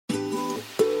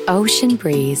ocean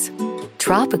breeze,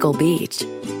 tropical beach,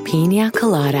 pina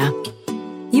colada.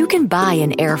 You can buy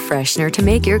an air freshener to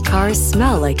make your car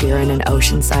smell like you're in an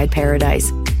oceanside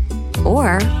paradise.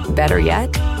 Or, better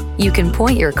yet, you can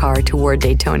point your car toward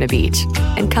Daytona Beach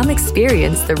and come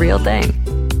experience the real thing.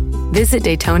 Visit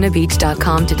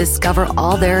DaytonaBeach.com to discover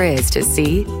all there is to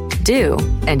see, do,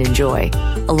 and enjoy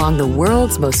along the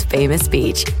world's most famous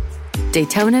beach.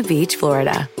 Daytona Beach,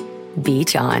 Florida.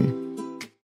 Beach on.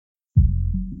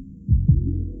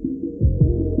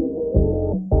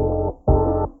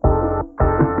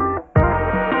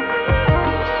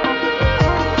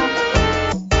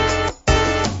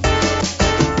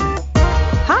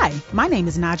 My name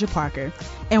is Naja Parker,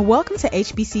 and welcome to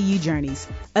HBCU Journeys,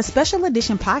 a special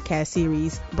edition podcast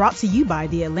series brought to you by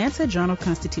the Atlanta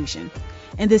Journal-Constitution.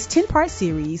 In this 10-part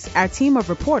series, our team of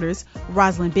reporters,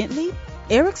 Rosalind Bentley,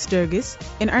 Eric Sturgis,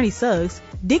 and Ernie Suggs,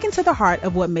 dig into the heart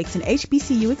of what makes an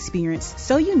HBCU experience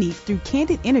so unique through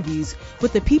candid interviews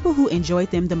with the people who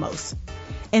enjoyed them the most.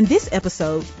 In this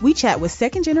episode, we chat with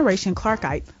second-generation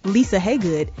Clarkite, Lisa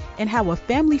Haygood, and how a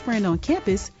family friend on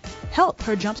campus helped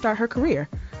her jumpstart her career.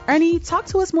 Ernie, talk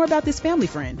to us more about this family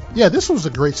friend. Yeah, this was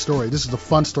a great story. This is a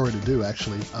fun story to do,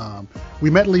 actually. We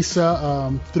met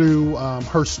Lisa through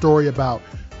her story about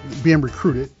being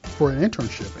recruited for an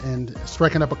internship and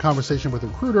striking up a conversation with a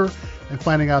recruiter and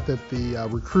finding out that the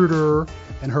recruiter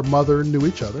and her mother knew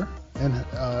each other and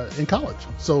in college,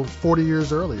 so 40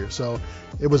 years earlier. So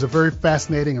it was a very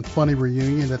fascinating and funny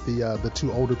reunion that the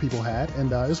two older people had,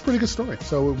 and it was a pretty good story.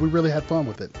 So we really had fun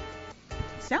with it.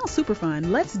 Sounds super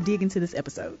fun. Let's dig into this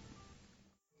episode.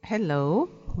 Hello,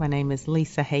 my name is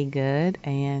Lisa Haygood,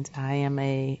 and I am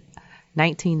a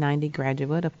 1990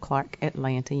 graduate of Clark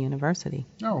Atlanta University.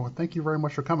 Oh, well, thank you very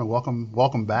much for coming.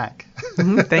 Welcome back.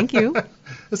 Thank you.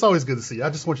 It's always good to see you. I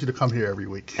just want you to come here every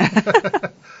week.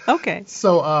 Okay.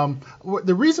 So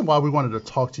the reason why we wanted to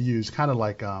talk to you is kind of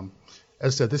like, as I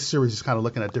said, this series is kind of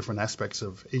looking at different aspects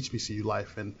of HBCU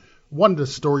life. And one of the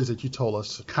stories that you told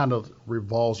us kind of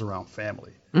revolves around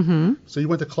family. Mm-hmm. So you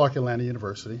went to Clark Atlanta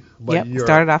University. But yep,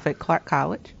 started off at Clark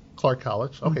College. Clark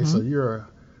College. Okay, so you're,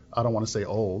 I don't want to say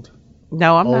old.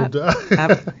 No, I'm not.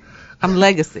 I'm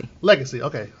Legacy. Legacy,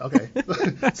 okay.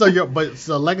 So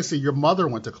Legacy, your mother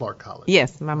went to Clark College.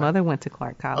 Yes, my mother went to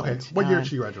Clark College. Okay, what year did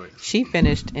she graduate? She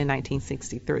finished in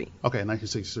 1963. Okay,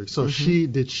 1963. So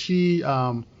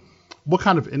what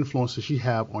kind of influence did she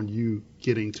have on you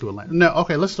getting to Atlanta? No,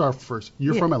 okay, let's start first.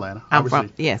 You're from Atlanta, obviously.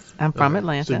 I'm from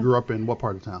Atlanta. So you grew up in what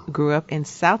part of town? Grew up in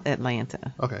South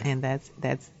Atlanta. Okay. And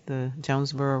that's the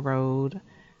Jonesboro Road,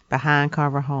 behind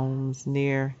Carver Homes,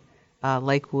 near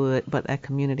Lakewood, but a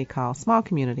small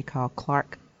community called called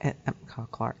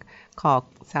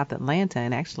South Atlanta,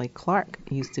 and actually Clark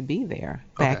used to be there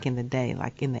back in the day,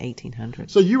 like in the 1800s.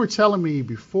 So you were telling me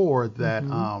before that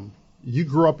you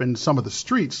grew up in some of the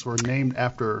streets were named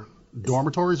after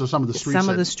dormitories, or some of the streets? Some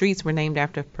of the streets were named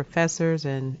after professors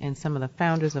and some of the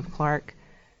founders of Clark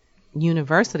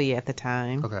University at the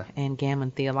time. Okay. And Gammon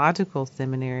Theological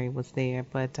Seminary was there,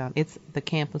 but it's the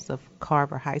campus of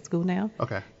Carver High School now.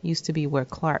 Okay. Used to be where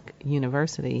Clark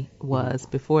University was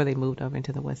before they moved over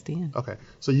into the West End. Okay.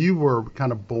 So you were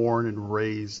kind of born and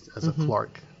raised as a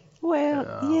Clark.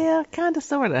 Well, yeah, kind of,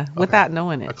 sort of, without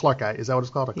knowing it. A Clarkite, is that what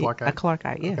it's called? A Clarkite? A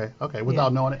Clarkite, yeah. Okay,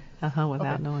 without knowing it.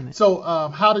 Without knowing it. So,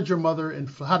 how did your mother and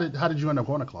how did you end up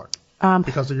going to Clark?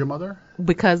 Because of your mother?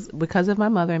 Because of my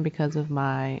mother, and because of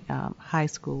my high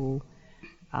school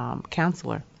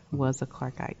counselor was a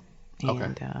Clarkite,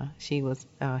 and she was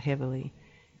heavily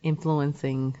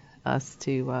influencing us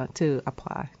to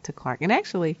apply to Clark. And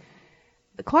actually,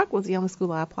 Clark was the only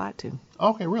school I applied to.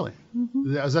 Okay, really?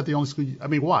 Mm-hmm. Is that the only school? I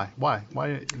mean, why? Why?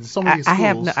 There's so many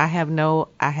schools. I have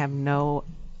no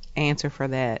answer for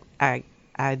that. I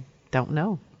don't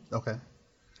know. Okay.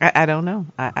 I don't know.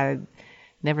 I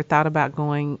never thought about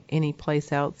going any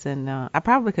place else, and I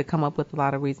probably could come up with a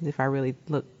lot of reasons if I really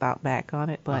thought back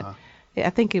on it, but I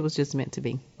think it was just meant to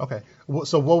be. Okay.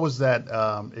 So what was that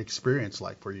experience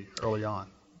like for you early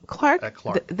on? At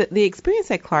Clark. The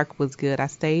experience at Clark was good. I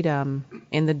stayed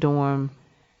in the dorm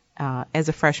as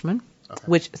a freshman,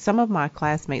 which some of my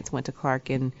classmates went to Clark,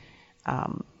 and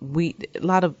they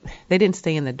didn't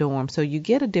stay in the dorm, so you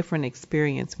get a different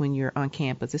experience when you're on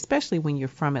campus, especially when you're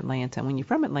from Atlanta. When you're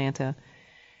from Atlanta,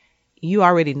 you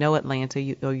already know Atlanta,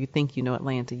 or you think you know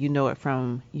Atlanta. You know it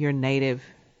from your native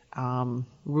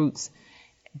roots,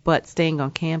 but staying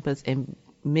on campus and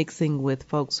mixing with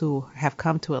folks who have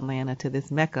come to Atlanta, to this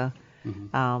Mecca,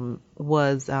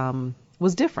 was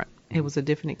different. It was a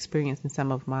different experience than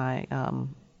some of my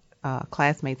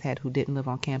classmates had who didn't live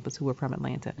on campus who were from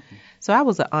Atlanta. So I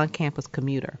was an on-campus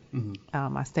commuter.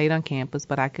 I stayed on campus,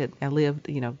 but I lived,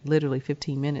 literally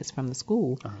 15 minutes from the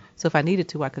school. So if I needed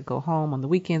to, I could go home. On the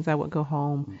weekends, I would go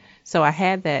home. So I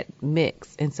had that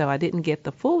mix. And so I didn't get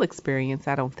the full experience,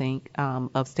 I don't think,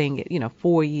 of staying at,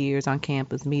 4 years on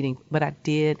campus meeting. But I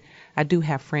do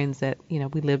have friends that,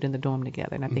 we lived in the dorm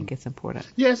together. And I think it's important.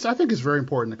 Yes, I think it's very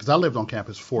important because I lived on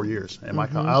campus 4 years. In my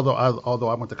although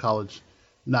I went to college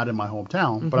not in my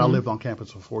hometown, but I lived on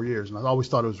campus for 4 years, and I always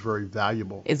thought it was very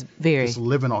valuable. It's very just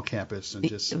living on campus and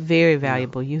just very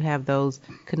valuable. You have those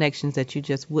connections that you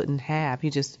just wouldn't have.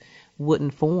 You just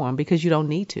wouldn't form because you don't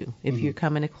need to. If you're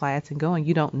coming to class and going,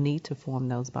 you don't need to form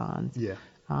those bonds. Yeah.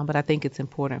 But I think it's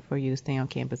important for you to stay on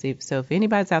campus. So if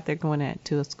anybody's out there going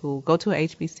to a school, go to a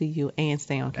HBCU and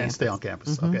stay on campus. And stay on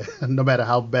campus, okay. No matter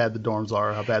how bad the dorms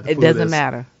are, how bad the food is. It doesn't is.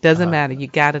 matter. Doesn't matter. You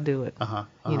got to do it.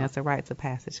 It's a rites of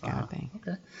passage kind of thing.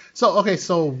 Okay.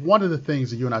 So one of the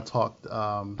things that you and I talked,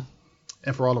 and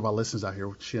for all of our listeners out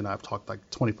here, she and I have talked like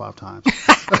 25 times.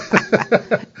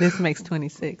 This makes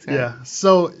 26, right? Yeah.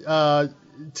 So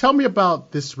tell me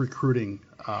about this recruiting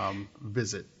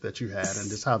visit that you had and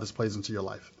just how this plays into your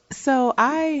life. So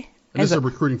this is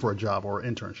recruiting for a job or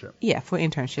internship. Yeah, for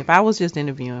internship. I was just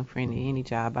interviewing for any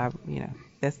job.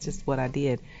 That's just what I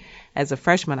did. As a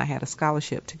freshman, I had a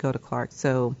scholarship to go to Clark.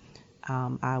 So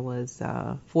I was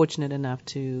fortunate enough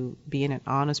to be in an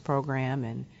honors program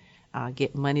and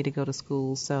get money to go to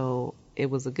school. So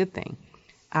it was a good thing.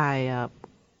 So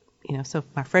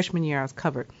my freshman year I was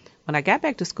covered. When I got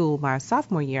back to school my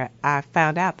sophomore year, I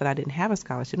found out that I didn't have a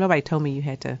scholarship. Nobody told me you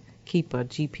had to keep a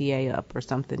GPA up or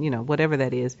something, whatever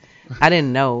that is. I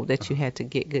didn't know that you had to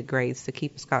get good grades to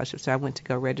keep a scholarship. So I went to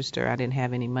go register. I didn't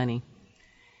have any money.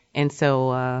 And so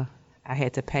I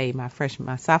had to pay my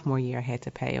sophomore year, I had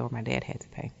to pay, or my dad had to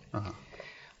pay.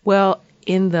 Well,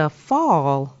 in the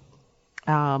fall,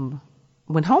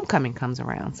 when homecoming comes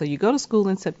around, so you go to school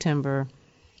in September,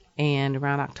 and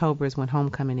around October is when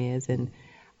homecoming is, and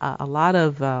a lot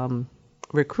of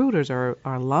recruiters or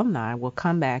alumni will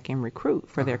come back and recruit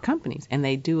for their companies, and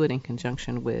they do it in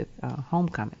conjunction with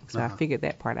homecoming. So I figured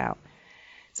that part out.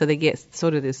 So they get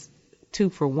sort of this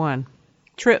 2-for-1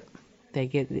 trip. They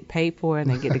get paid for it,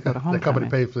 and they get to go to homecoming. The company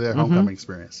paid for their homecoming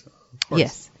experience.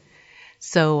 Yes.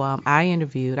 So I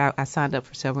interviewed. I signed up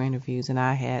for several interviews, and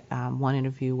I had one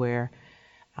interview where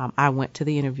I went to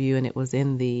the interview, and it was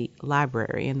in the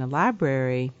library. In the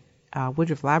library,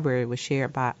 Woodruff Library was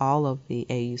shared by all of the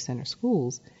AU Center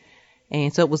schools,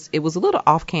 and so it was a little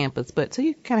off campus, but so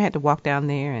you kind of had to walk down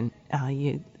there, and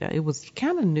it was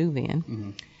kind of new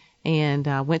then. And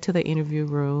went to the interview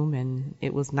room, and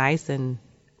it was nice and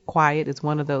quiet. It's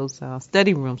one of those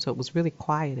study rooms, so it was really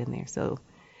quiet in there. So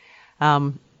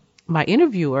my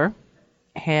interviewer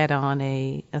had on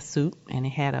a suit, and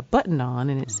it had a button on,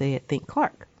 and it said "Think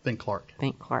Clark." Think Clark.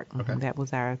 Think Clark. Okay. That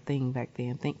was our thing back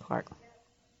then. Think Clark.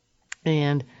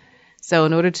 And so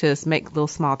in order to make a little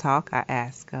small talk, I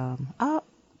asked,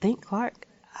 Think Clark.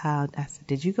 I said,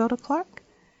 "Did you go to Clark?"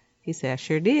 He said, "I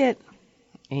sure did."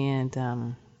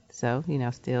 And so,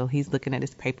 still he's looking at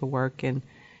his paperwork and,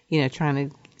 trying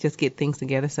to just get things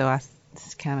together. So I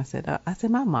kind of said,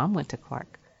 "My mom went to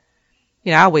Clark."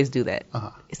 I always do that.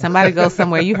 If somebody goes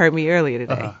somewhere, you heard me earlier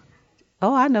today.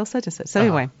 Oh, I know such and such. So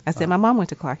anyway, I said, "My mom went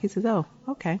to Clark." He says, "Oh,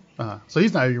 okay." So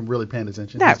he's not even really paying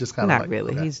attention. He's just kind of not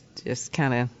really. Okay. He's just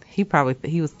kind of, he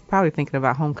was probably thinking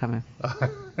about homecoming.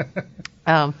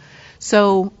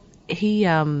 So he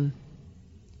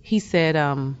said,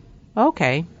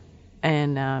 "Okay."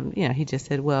 And, he just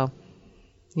said, "Well,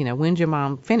 when's your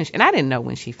mom finish?" And I didn't know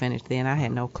when she finished then. I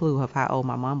had no clue of how old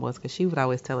my mom was because she would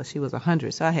always tell us she was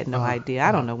 100. So I had no idea.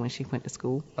 I don't know when she went to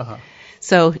school.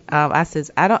 So I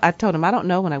told him, "I don't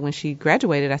know when she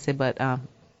graduated." I said, "But,"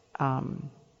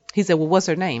 he said, "Well, what's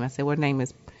her name?" I said, "Well, her name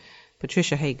is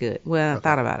Patricia Haygood." Well, I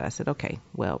thought about it. I said, "Okay,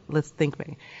 well, let's think about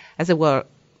it." I said, "Well,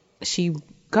 she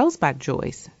goes by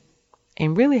Joyce.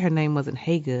 And really her name wasn't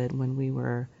Haygood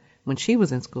when she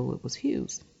was in school, it was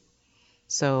Hughes.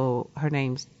 So her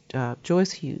name's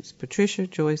Joyce Hughes, Patricia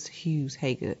Joyce Hughes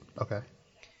Haygood." Okay.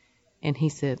 And he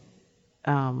said,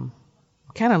 kind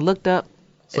of looked up.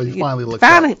 So you finally looked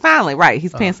up. Finally, right.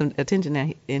 He's paying some attention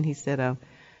now. And he said,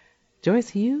 "Joyce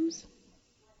Hughes?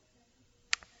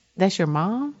 That's your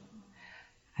mom?"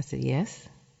 I said, "Yes."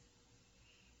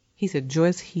 He said,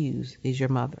 "Joyce Hughes is your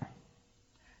mother."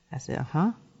 I said,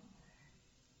 "Uh-huh."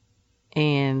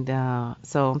 And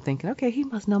so I'm thinking, okay, he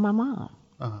must know my mom.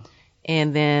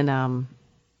 And then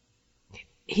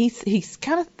he's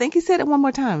kind of think he said it one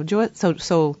more time. Joyce.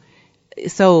 So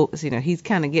he's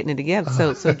kind of getting it together.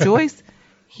 So Joyce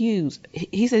Hughes.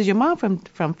 He says, your mom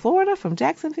from Florida, from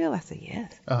Jacksonville? I said,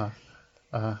 yes.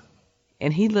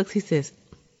 And he looks, he says,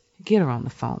 get her on the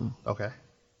phone. Okay.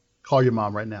 Call your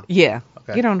mom right now. Yeah.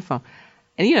 Okay. Get her on the phone.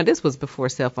 And, this was before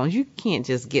cell phones. You can't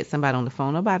just get somebody on the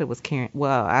phone. Nobody was carrying,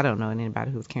 well, I don't know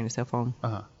anybody who was carrying a cell phone.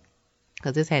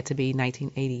 Because this had to be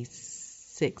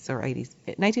 1986 or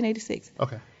 1986.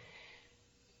 Okay.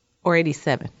 Or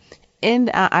 87. And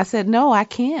I said, no, I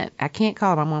can't. I can't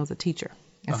call. My mom's a teacher.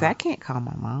 I said, I can't call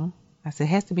my mom. I said, it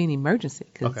has to be an emergency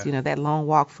because, that long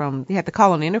walk from, you have to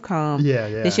call on the intercom. Yeah.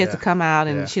 Then she has to come out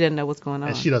and she doesn't know what's going on.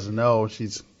 And she doesn't know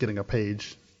she's getting a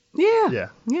page. Yeah.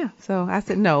 So I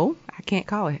said, no, I can't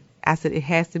call it. I said, it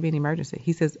has to be an emergency.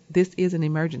 He says, this is an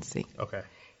emergency. Okay.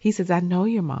 He says, I know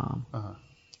your mom.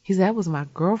 He said, that was my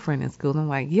girlfriend in school. I'm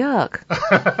like, yuck.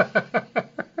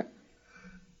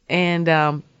 And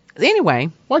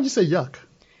anyway. Why'd you say yuck?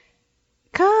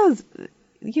 Because,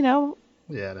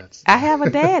 yeah, that's. I have a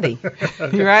daddy,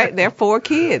 right? There are 4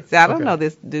 kids. I don't know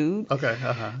this dude. Okay.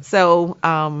 So,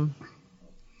 I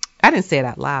didn't say it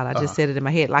out loud. I just said it in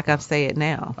my head, like I say it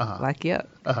now, like yuck.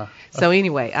 So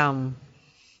anyway,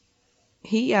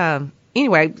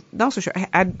 anyway, long story short,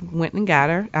 I went and got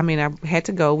her. I mean, I had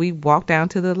to go. We walked down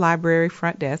to the library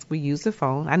front desk. We used the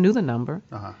phone. I knew the number,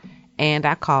 and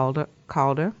I called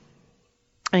her,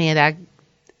 and I.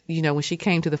 When she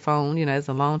came to the phone, it's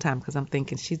a long time because I'm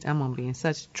thinking I'm going to be in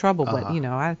such trouble.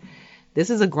 But, this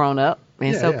is a grown up.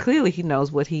 And clearly he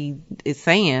knows what he is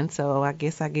saying. So I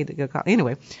guess I get a good call.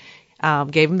 Anyway,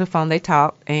 gave him the phone. They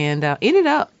talked and ended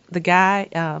up the guy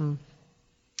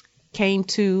came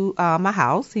to my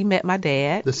house. He met my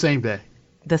dad. The same day.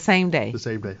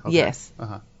 Okay. Yes.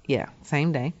 Yeah,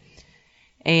 same day.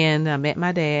 And met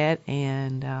my dad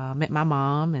and met my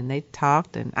mom and they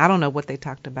talked. And I don't know what they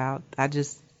talked about. I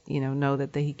just... know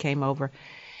that he came over,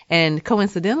 and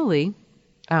coincidentally,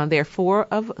 there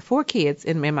are 4 kids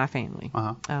in my family.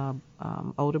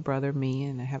 Older brother, me,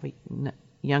 and I have a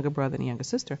younger brother and a younger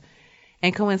sister.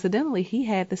 And coincidentally, he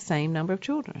had the same number of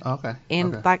children. Okay.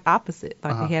 And like opposite,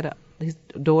 he had his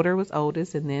daughter was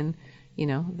oldest, and then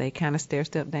they kind of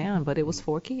stair-stepped down, but it was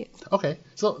 4 kids. Okay,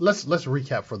 so let's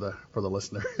recap for the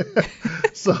listener.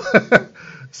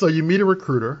 So you meet a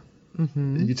recruiter.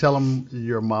 You tell him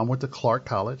your mom went to Clark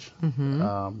College,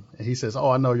 and he says,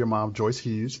 "Oh, I know your mom, Joyce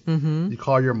Hughes." You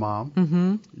call your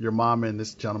mom. Your mom and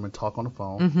this gentleman talk on the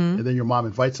phone, and then your mom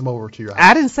invites him over to your house.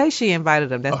 I didn't say she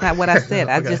invited him. That's not what I said.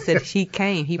 I just said she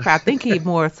came. I think he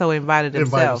more so invited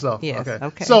himself. Yes.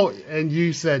 Okay. So, and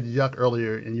you said yuck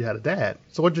earlier, and you had a dad.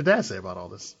 So, what did your dad say about all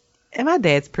this? And my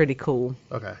dad's pretty cool.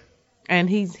 Okay. And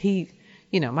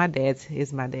my dad's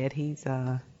is my dad.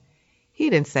 He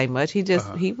didn't say much. He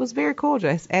was very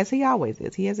cordial, as he always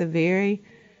is. He has a very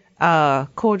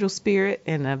cordial spirit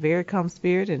and a very calm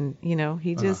spirit. And,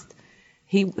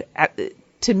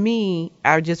 to me,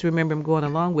 I just remember him going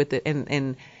along with it.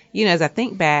 And as I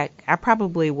think back, I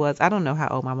don't know how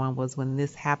old my mom was when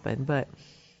this happened, but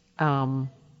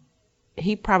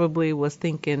he probably was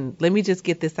thinking, let me just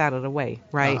get this out of the way,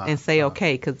 right? And say,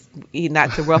 okay, because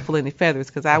not to ruffle any feathers,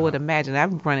 because I would imagine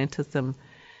I've run into some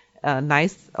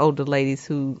nice older ladies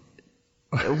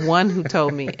one who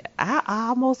told me, I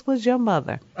almost was your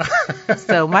mother.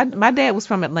 So my dad was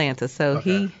from Atlanta, so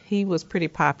he was pretty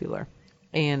popular.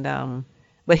 And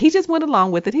but he just went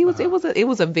along with it. It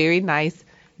was a very nice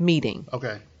meeting.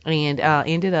 Okay. And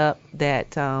ended up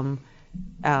that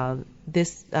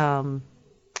this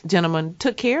gentleman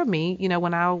took care of me,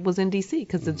 when I was in D.C.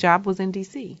 because the job was in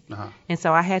D.C. And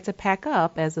so I had to pack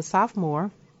up as a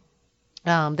sophomore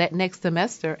that next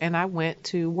semester, and I went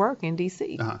to work in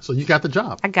D.C. So you got the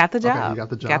job. I got the job.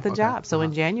 Okay, you got the job. So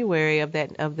in January of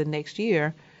the next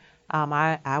year,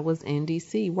 I was in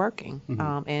D.C. working.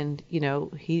 And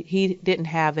he didn't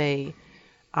have a.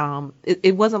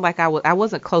 It wasn't like I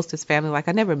wasn't close to his family. Like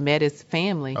I never met his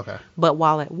family. Okay. But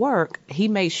while at work, he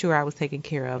made sure I was taken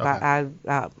care of.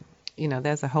 Okay.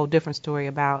 There's a whole different story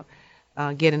about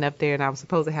getting up there, and I was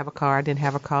supposed to have a car. I didn't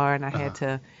have a car, and I had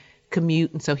to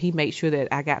commute, and so he made sure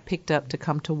that I got picked up to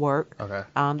come to work. Okay.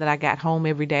 That I got home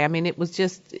every day. I mean,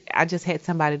 I just had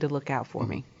somebody to look out for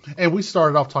me. And we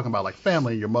started off talking about like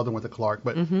family. Your mother went to Clark,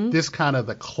 but this kind of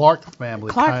the Clark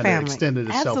family kind of extended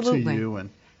itself to you. And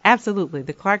absolutely,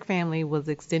 the Clark family was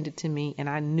extended to me, and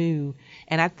I knew,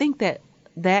 and I think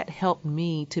that helped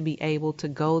me to be able to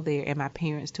go there, and my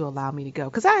parents to allow me to go,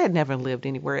 because I had never lived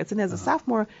anywhere else. And as a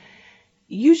sophomore,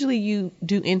 usually you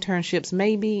do internships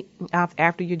maybe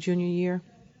after your junior year.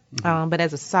 But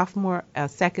as a sophomore,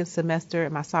 second semester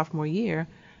in my sophomore year,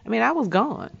 I mean, I was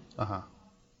gone.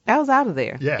 I was out of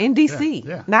there in D.C.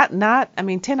 Yeah. Not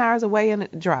 10 hours away in a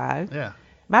drive. Yeah.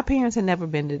 My parents had never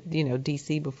been to,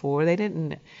 DC before. They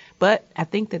didn't, but I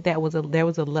think that there was a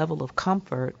level of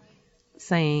comfort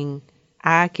saying,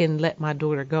 I can let my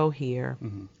daughter go here,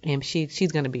 and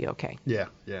she's going to be okay. Yeah.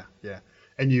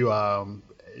 And you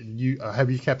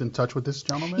have you kept in touch with this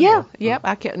gentleman? Yeah, yep.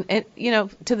 I kept, and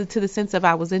to the sense of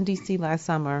I was in DC last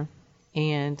summer,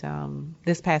 and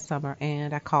this past summer,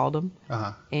 and I called him,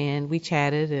 and we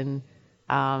chatted, and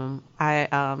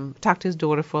I talked to his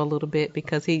daughter for a little bit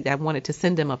because I wanted to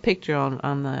send him a picture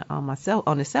on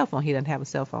his cell phone. He doesn't have a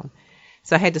cell phone.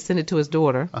 So I had to send it to his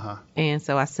daughter, and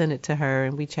so I sent it to her,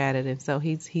 and we chatted, and so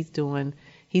he's doing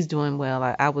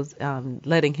well. I was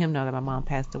letting him know that my mom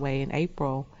passed away in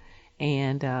April,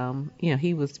 and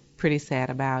he was pretty sad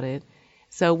about it.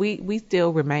 So we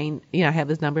still remain. I have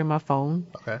his number in my phone.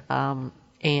 Okay.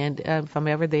 And if I'm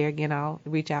ever there again, I'll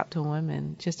reach out to him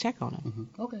and just check on him.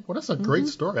 Okay. Well, that's a great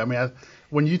story. I mean,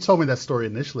 when you told me that story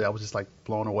initially, I was just like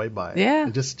blown away by it. Yeah.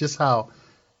 And just how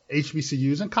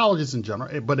HBCUs and colleges in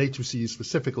general, but HBCUs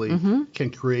specifically, can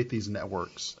create these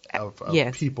networks of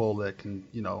people that can,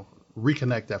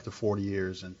 reconnect after 40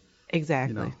 years. And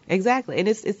Exactly. And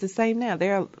it's the same now.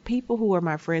 There are people who are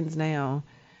my friends now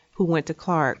who went to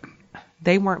Clark.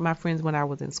 They weren't my friends when I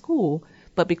was in school,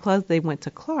 but because they went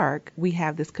to Clark, we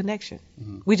have this connection.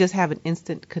 We just have an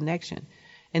instant connection.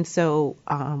 And so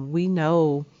we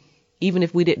know, even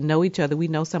if we didn't know each other, we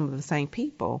know some of the same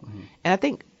people. And I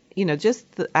think,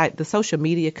 just the social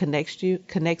media connects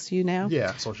you now.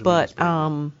 Yeah, social media.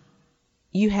 But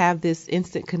you have this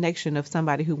instant connection of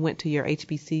somebody who went to your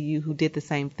HBCU, who did the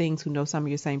same things, who know some of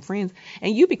your same friends,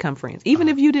 and you become friends, even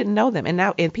if you didn't know them.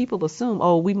 And people assume,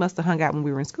 oh, we must have hung out when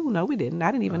we were in school. No, we didn't.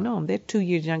 I didn't even know them. They're 2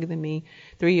 years younger than me,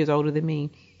 3 years older than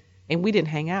me, and we didn't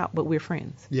hang out, but we're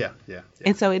friends. Yeah.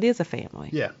 And so it is a family.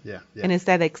 Yeah. And it's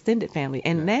that extended family.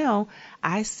 And now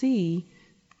I see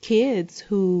kids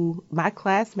my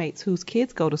classmates whose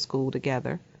kids go to school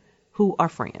together, who are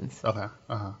friends. Okay.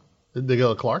 Did they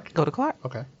go to Clark? Go to Clark.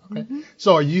 Okay.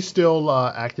 So are you still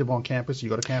active on campus? You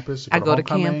go to campus? I go to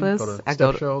campus. Go to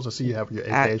step shows? I see you have your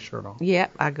AKA shirt on. Yeah,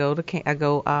 I go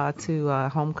to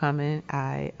homecoming.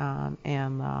 I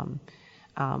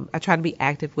I try to be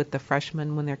active with the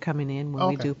freshmen when they're coming in, when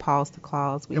we do Pause to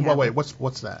Clause.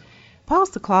 What's that? Pause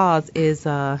to Clause is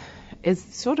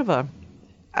sort of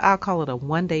I'll call it a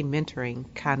one-day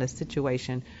mentoring kind of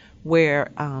situation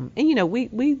where,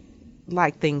 we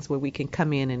like things where we can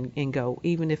come in and go,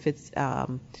 even if it's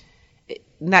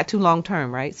not too long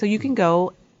term, right? So you can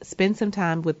go spend some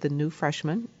time with the new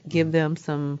freshmen, give them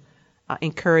some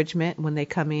encouragement when they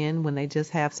come in, when they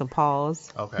just have some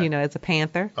pause, as a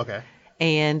Panther. Okay.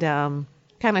 And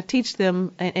kind of teach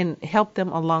them and help them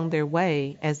along their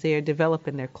way as they're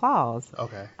developing their claws.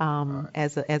 Okay.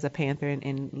 As a Panther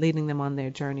and leading them on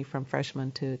their journey from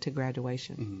freshman to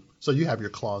graduation. So you have your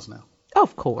claws now.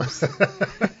 Of course.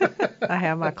 I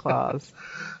have my claws.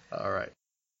 All right.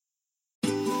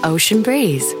 Ocean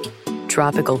breeze,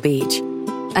 tropical beach.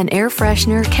 An air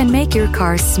freshener can make your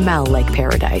car smell like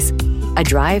paradise. A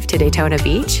drive to Daytona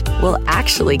Beach will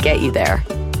actually get you there.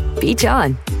 Beach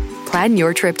on. Plan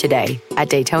your trip today at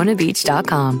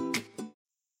DaytonaBeach.com.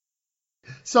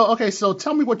 So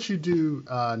tell me what you do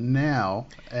now,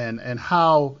 and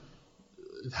how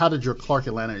did your Clark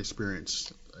Atlanta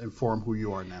experience inform who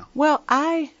you are now? Well,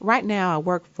 right now I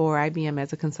work for IBM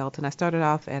as a consultant. I started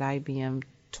off at IBM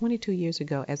 22 years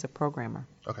ago as a programmer.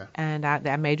 Okay. And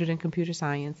I majored in computer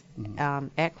science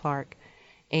at Clark.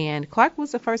 And Clark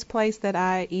was the first place that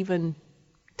I even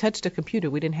touched a computer.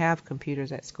 We didn't have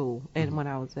computers at school, and when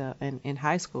I was in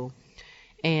high school.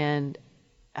 And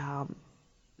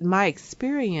my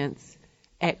experience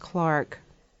at Clark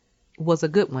was a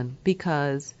good one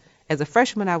because as a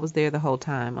freshman, I was there the whole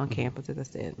time on campus, as I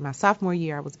said. My sophomore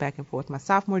year, I was back and forth. My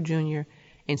sophomore, junior,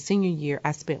 and senior year,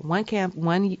 I spent one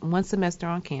semester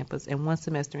on campus and one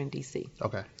semester in D.C.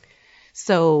 Okay.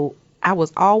 So I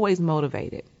was always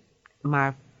motivated.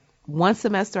 My one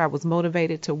semester, I was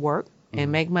motivated to work and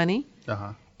make money.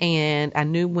 And I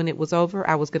knew when it was over,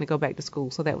 I was going to go back to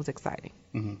school. So that was exciting.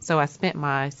 So I spent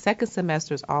my second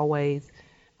semesters always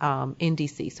in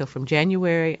D.C. So from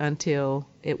January until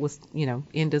it was,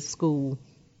 end of school,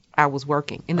 I was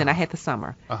working. And then I had the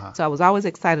summer. So I was always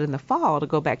excited in the fall to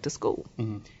go back to school.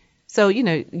 So,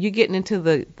 you're getting into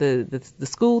the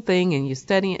school thing and you're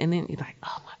studying, and then you're like,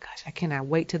 oh my gosh, I cannot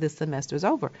wait till this semester is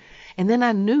over. And then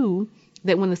I knew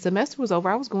that when the semester was over,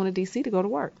 I was going to D.C. to go to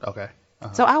work. Okay.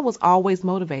 So I was always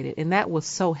motivated, and that was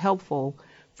so helpful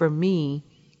for me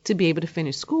to be able to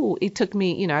finish school, it took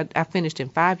me, I finished in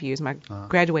 5 years. My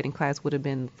graduating class would have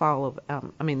been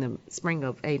the spring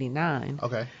of 89.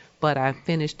 Okay. But I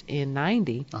finished in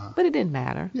 90. But it didn't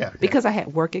matter. Yeah. Because I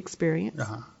had work experience.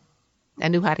 I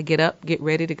knew how to get up, get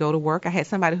ready to go to work. I had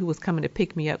somebody who was coming to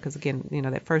pick me up because, again,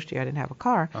 that first year I didn't have a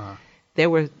car. There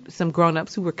were some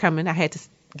grown-ups who were coming. I had to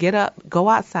get up, go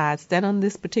outside, stand on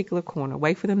this particular corner,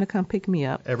 wait for them to come pick me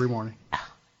up. Every morning.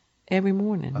 Every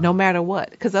morning, no matter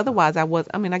what. Because otherwise I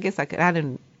guess I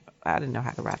didn't know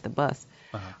how to ride the bus.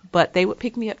 But they would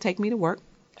pick me up, take me to work.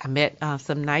 I met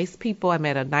some nice people. I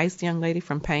met a nice young lady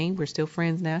from Payne. We're still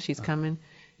friends now. She's coming,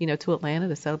 to Atlanta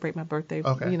to celebrate my birthday,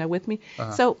 with me.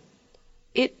 So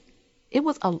it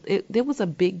was a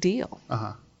big deal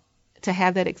to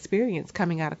have that experience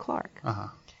coming out of Clark.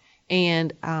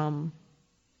 And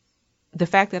the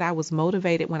fact that I was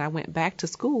motivated when I went back to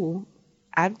school,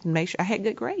 I made sure I had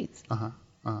good grades. So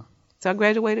I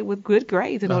graduated with good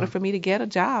grades in order for me to get a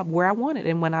job where I wanted.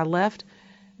 And when I left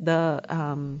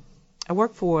I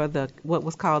worked for what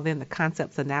was called then the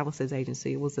Concepts Analysis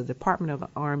Agency. It was the Department of the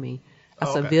Army,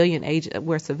 civilian agent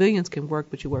where civilians can work,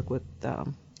 but you work with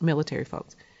military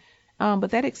folks.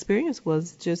 But that experience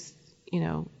was just,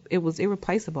 it was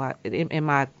irreplaceable in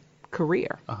my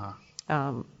career.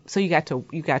 So you got to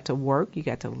work, you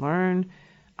got to learn,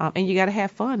 and you got to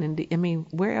have fun. And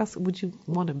where else would you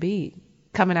want to be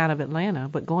coming out of Atlanta,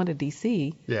 but going to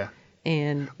D.C.? Yeah.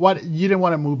 And what, you didn't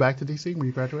want to move back to D.C. when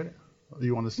you graduated? Or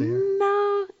you want to stay here?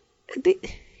 No.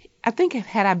 I think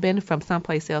had I been from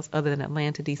someplace else other than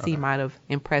Atlanta, D.C. might have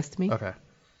impressed me. Okay.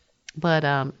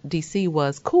 But D.C.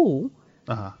 was cool.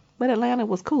 But Atlanta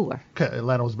was cooler. Okay,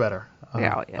 Atlanta was better.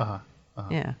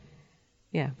 Yeah.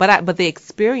 But the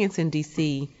experience in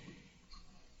D.C.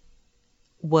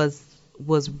 was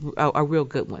a real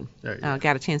good one.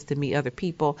 Got a chance to meet other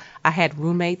people. I had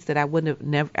roommates that I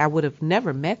would have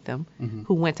never met them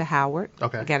who went to Howard.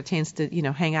 Okay. I got a chance to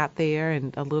hang out there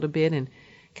and a little bit and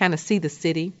kind of see the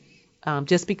city.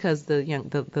 Just because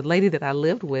the lady that I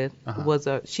lived with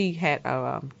she had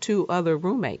 2 other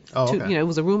roommates. It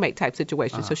was a roommate type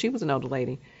situation. So she was an older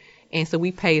lady, and so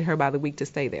we paid her by the week to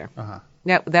stay there.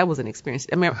 That was an experience.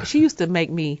 She used to make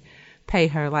me pay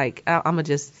her I'm gonna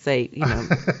just say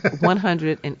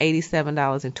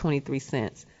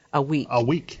 $187.23 a week. A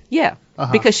week. Yeah,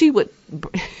 because she would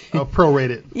prorate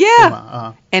it.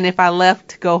 Yeah. And if I left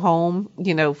to go home,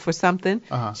 for something,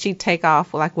 she'd take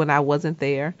off when I wasn't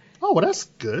there. Oh, well, that's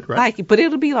good, right? But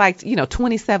it'll be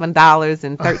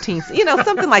 $27.13,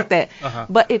 something like that.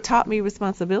 But it taught me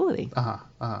responsibility.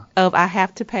 Of I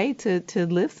have to pay to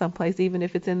live someplace, even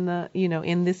if it's in the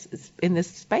in this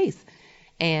space.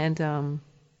 And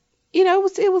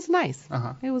it was nice.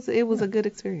 It was a good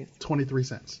experience. 23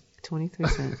 cents. 23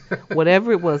 cents.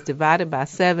 Whatever it was, divided by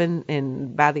 7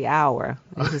 and by the hour,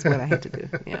 this is what I had to do.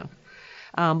 Yeah.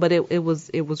 But it was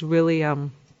really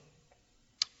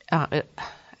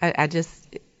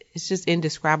it's just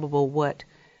indescribable what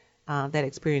that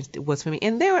experience was for me.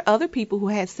 And there were other people who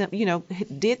had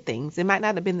did things. It might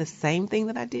not have been the same thing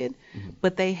that I did,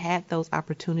 but they had those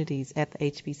opportunities at the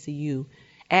HBCU,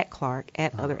 at Clark,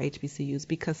 at other HBCUs,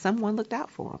 because someone looked out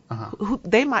for them. Who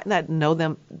they might not know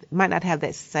them, might not have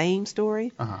that same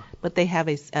story, but they have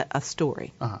a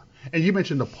story. And you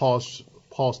mentioned the pause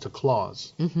to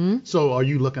clause. So are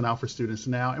you looking out for students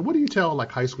now? And what do you tell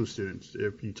high school students,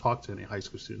 if you talk to any high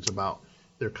school students, about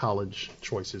their college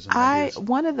choices and ideas?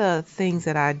 One of the things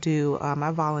that I do,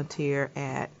 I volunteer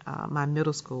at my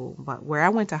middle school, but where I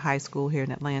went to high school here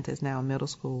in Atlanta is now a middle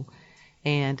school,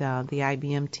 and the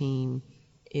IBM team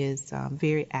is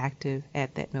very active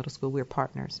at that middle school. We're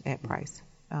partners at Price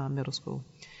Middle School,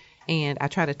 and I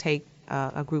try to take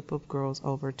a group of girls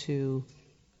over to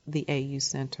the AU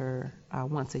Center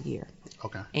once a year.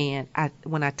 Okay. And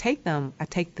when I take them, I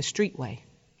take the street way.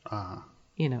 I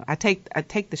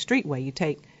take the street way. You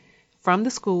take from the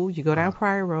school, you go down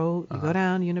Pryor Road, you go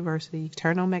down University, you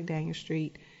turn on McDaniel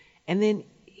Street, and then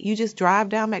you just drive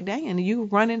down McDaniel and you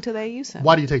run into the AU Center.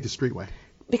 Why do you take the street way?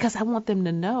 Because I want them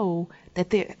to know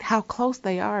that how close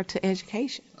they are to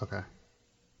education. Okay.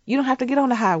 You don't have to get on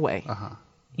the highway.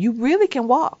 You really can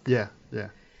walk. Yeah.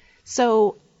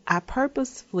 So I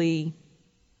purposefully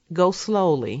go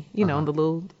slowly, on the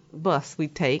little bus we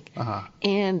take,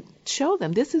 and show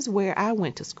them this is where I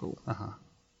went to school.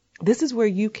 This is where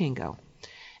you can go.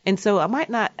 And so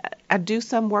I do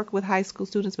some work with high school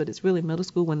students, but it's really middle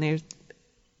school when they're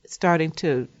starting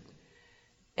to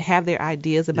have their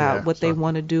ideas about what they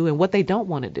want to do and what they don't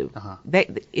want to do.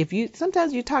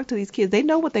 Sometimes you talk to these kids, they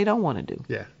know what they don't want to do.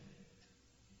 Yeah.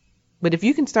 But if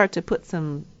you can start to put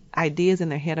some ideas in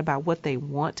their head about what they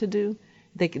want to do,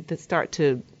 they can start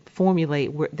to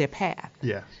formulate their path.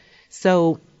 Yeah.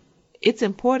 So it's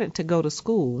important to go to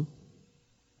school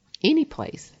any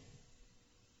place.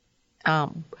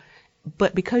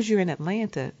 But because you're in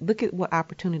Atlanta, look at what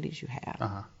opportunities you have.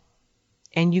 Uh-huh.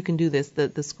 And you can do this.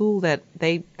 The school that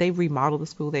they remodeled the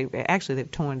school.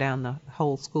 They've torn down the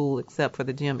whole school except for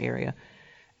the gym area.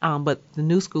 But the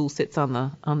new school sits on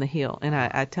the hill. And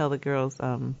I tell the girls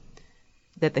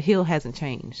that the hill hasn't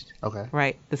changed. Okay.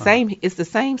 Right. It's the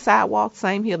same sidewalk,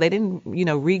 same hill. They didn't,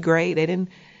 regrade. They didn't,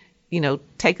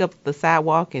 take up the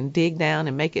sidewalk and dig down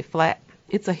and make it flat.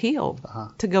 It's a hill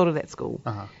to go to that school.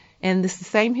 Uh-huh. And it's the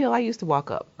same hill I used to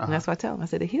walk up. Uh-huh. And that's what I tell them. I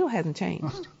said, the hill hasn't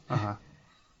changed. Uh-huh.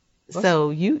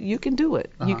 So you can do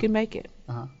it. You can make it.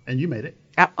 Uh-huh. And you made it.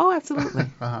 Oh, absolutely.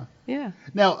 Uh-huh. Yeah.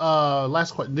 Now,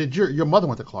 last question. Did your mother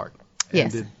went to Clark?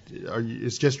 Yes.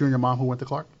 It's just you and your mom who went to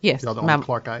Clark? Yes. Y'all the only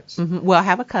Clarkites? Mm-hmm. Well, I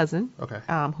have a cousin. Okay.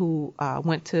 Who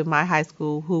went to my high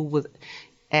school, who was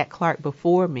at Clark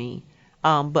before me,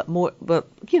 but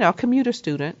a commuter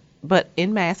student, but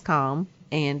in mass comm,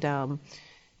 and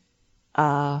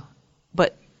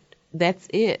but that's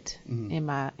it in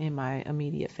my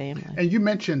immediate family. And you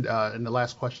mentioned in the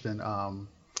last question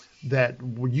that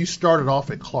when you started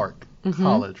off at Clark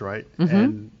College, right? Mm-hmm.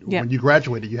 And Yep. when you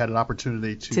graduated, you had an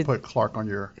opportunity to put Clark on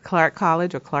your Clark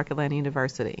College or Clark Atlanta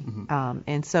University.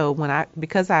 And so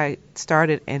because I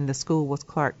started and the school was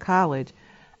Clark College,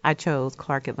 I chose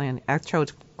Clark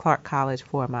Clark College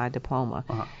for my diploma.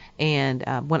 Uh-huh. And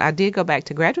when I did go back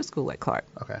to graduate school at Clark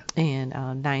in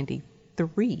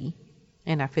 93,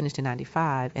 and I finished in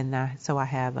 95, and so I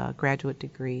have a graduate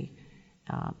degree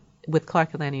with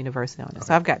Clark Atlanta University on it.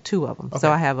 So I've got two of them. Okay.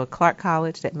 So I have a Clark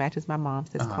College that matches my mom's,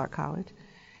 that's Clark College.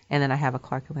 And then I have a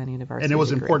Clark Atlanta University And it was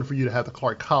degree. important for you to have the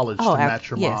Clark College to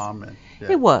match your yes. mom. And,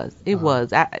 It was.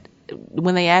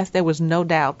 When they asked, there was no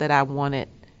doubt that I wanted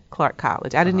Clark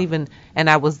College. I didn't even, and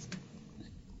I was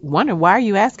wondering, why are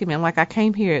you asking me? I'm like, I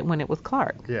came here when it was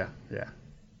Clark. Yeah.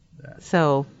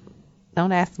 So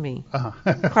don't ask me. Uh-huh.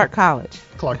 Clark College.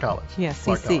 Clark College. Yeah,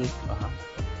 Clark CC. College. Uh-huh.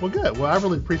 Well, good. Well, I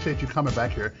really appreciate you coming back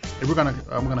here. And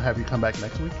I'm gonna have you come back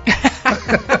next week.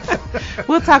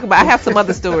 We'll talk about. I have some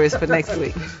other stories for next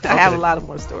week. I have a lot of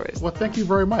more stories. Well, thank you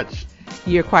very much.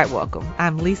 You're quite welcome.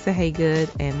 I'm Lisa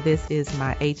Haygood, and this is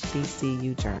my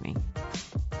HBCU journey.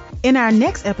 In our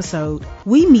next episode,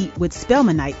 we meet with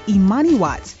Spelmanite Imani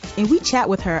Watts, and we chat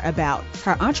with her about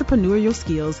her entrepreneurial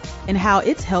skills and how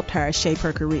it's helped her shape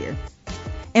her career.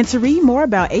 And to read more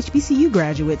about HBCU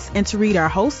graduates and to read our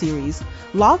whole series,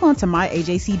 log on to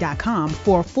myajc.com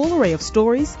for a full array of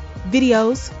stories,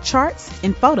 videos, charts,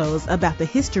 and photos about the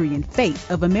history and fate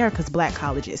of America's Black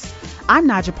colleges. I'm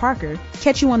Naja Parker.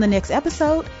 Catch you on the next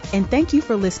episode, and thank you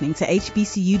for listening to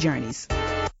HBCU Journeys.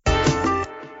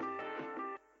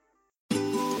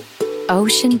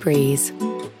 Ocean breeze,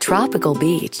 tropical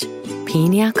beach,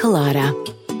 pina colada.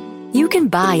 You can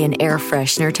buy an air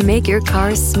freshener to make your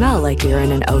car smell like you're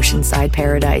in an oceanside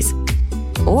paradise.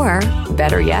 Or,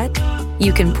 better yet,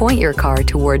 you can point your car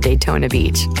toward Daytona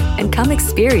Beach and come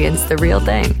experience the real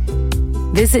thing.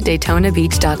 Visit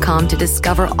DaytonaBeach.com to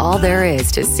discover all there is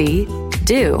to see,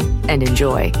 do, and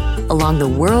enjoy along the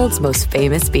world's most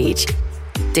famous beach,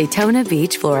 Daytona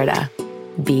Beach, Florida.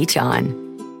 Beach on.